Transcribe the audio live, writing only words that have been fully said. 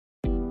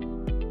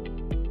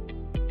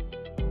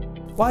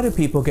Why do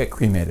people get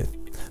cremated?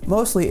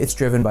 Mostly it's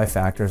driven by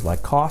factors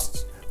like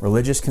costs,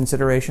 religious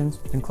considerations,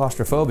 and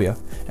claustrophobia,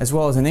 as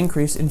well as an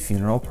increase in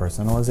funeral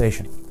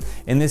personalization.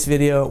 In this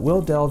video,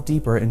 we'll delve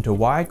deeper into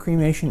why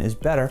cremation is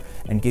better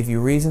and give you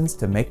reasons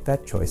to make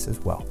that choice as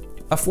well.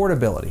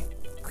 Affordability.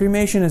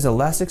 Cremation is a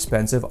less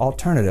expensive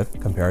alternative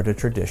compared to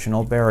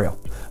traditional burial.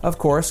 Of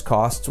course,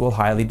 costs will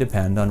highly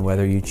depend on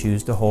whether you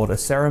choose to hold a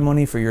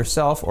ceremony for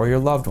yourself or your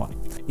loved one.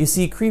 You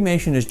see,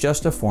 cremation is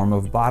just a form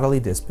of bodily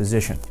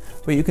disposition,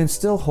 but you can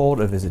still hold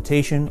a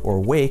visitation or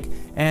wake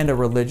and a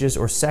religious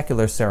or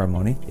secular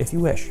ceremony if you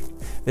wish.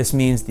 This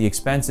means the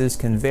expenses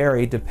can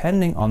vary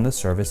depending on the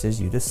services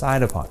you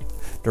decide upon.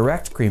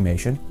 Direct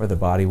cremation, where the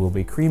body will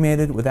be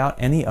cremated without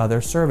any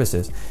other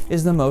services,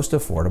 is the most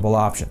affordable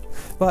option,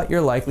 but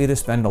you're likely to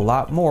spend a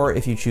lot more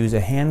if you choose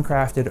a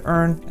handcrafted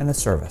urn and a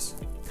service.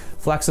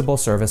 Flexible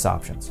service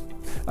options.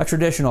 A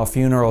traditional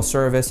funeral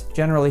service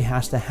generally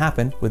has to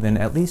happen within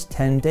at least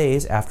 10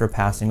 days after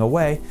passing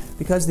away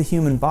because the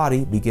human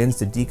body begins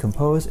to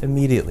decompose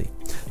immediately.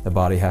 The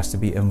body has to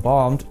be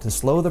embalmed to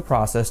slow the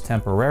process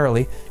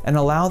temporarily and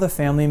allow the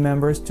family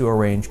members to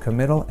arrange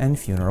committal and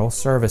funeral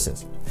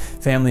services.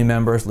 Family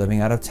members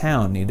living out of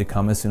town need to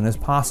come as soon as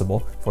possible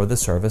for the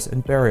service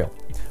and burial.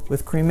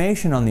 With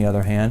cremation, on the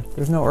other hand,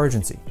 there's no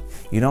urgency.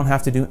 You don't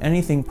have to do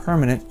anything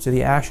permanent to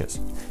the ashes.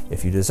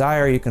 If you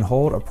desire, you can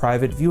hold a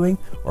private viewing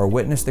or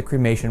witness the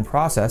cremation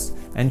process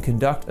and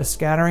conduct a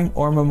scattering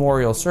or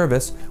memorial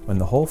service when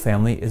the whole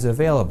family is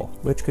available,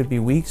 which could be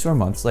weeks or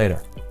months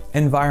later.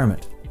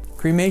 Environment.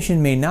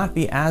 Cremation may not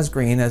be as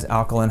green as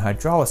alkaline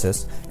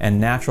hydrolysis and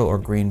natural or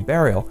green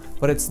burial,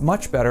 but it's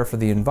much better for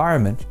the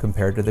environment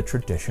compared to the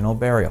traditional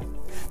burial.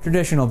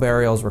 Traditional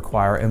burials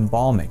require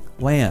embalming,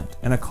 land,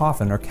 and a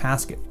coffin or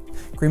casket.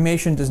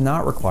 Cremation does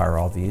not require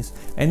all these,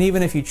 and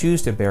even if you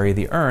choose to bury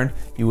the urn,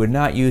 you would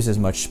not use as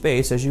much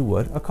space as you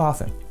would a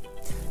coffin.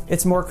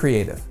 It's more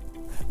creative.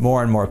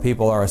 More and more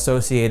people are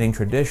associating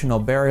traditional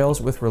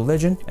burials with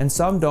religion, and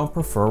some don't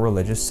prefer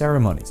religious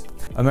ceremonies.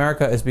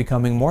 America is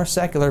becoming more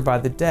secular by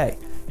the day,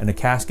 and a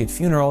casket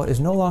funeral is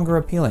no longer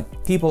appealing.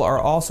 People are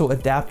also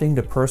adapting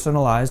to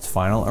personalized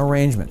final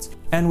arrangements.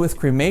 And with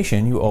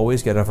cremation, you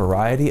always get a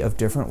variety of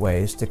different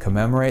ways to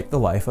commemorate the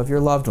life of your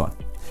loved one.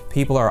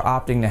 People are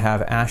opting to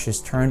have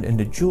ashes turned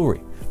into jewelry,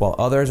 while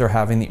others are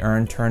having the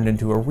urn turned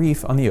into a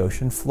reef on the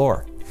ocean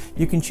floor.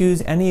 You can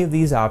choose any of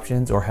these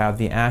options or have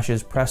the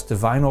ashes pressed to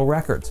vinyl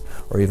records,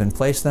 or even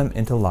place them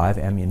into live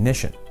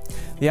ammunition.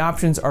 The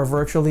options are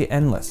virtually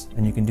endless,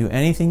 and you can do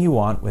anything you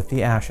want with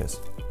the ashes.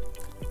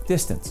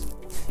 Distance.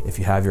 If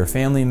you have your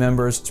family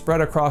members spread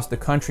across the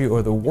country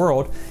or the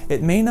world,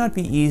 it may not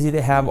be easy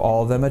to have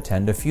all of them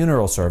attend a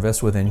funeral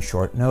service within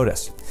short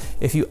notice.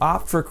 If you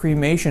opt for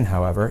cremation,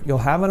 however, you'll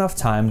have enough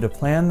time to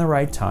plan the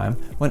right time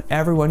when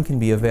everyone can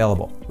be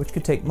available, which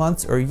could take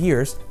months or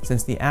years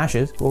since the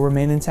ashes will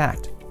remain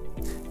intact.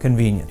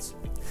 Convenience.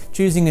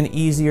 Choosing an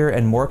easier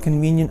and more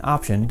convenient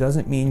option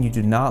doesn't mean you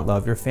do not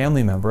love your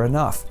family member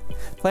enough.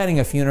 Planning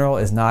a funeral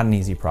is not an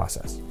easy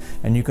process,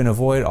 and you can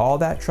avoid all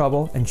that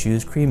trouble and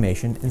choose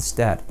cremation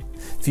instead.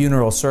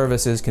 Funeral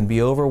services can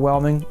be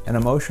overwhelming and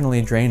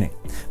emotionally draining,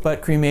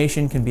 but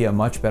cremation can be a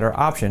much better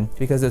option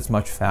because it's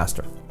much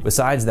faster.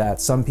 Besides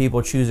that, some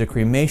people choose a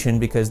cremation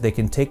because they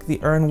can take the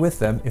urn with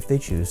them if they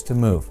choose to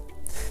move.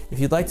 If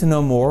you'd like to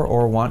know more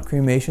or want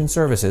cremation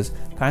services,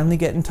 kindly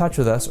get in touch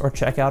with us or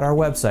check out our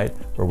website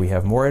where we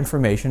have more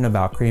information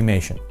about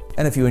cremation.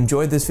 And if you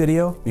enjoyed this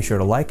video, be sure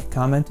to like,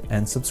 comment,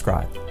 and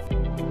subscribe.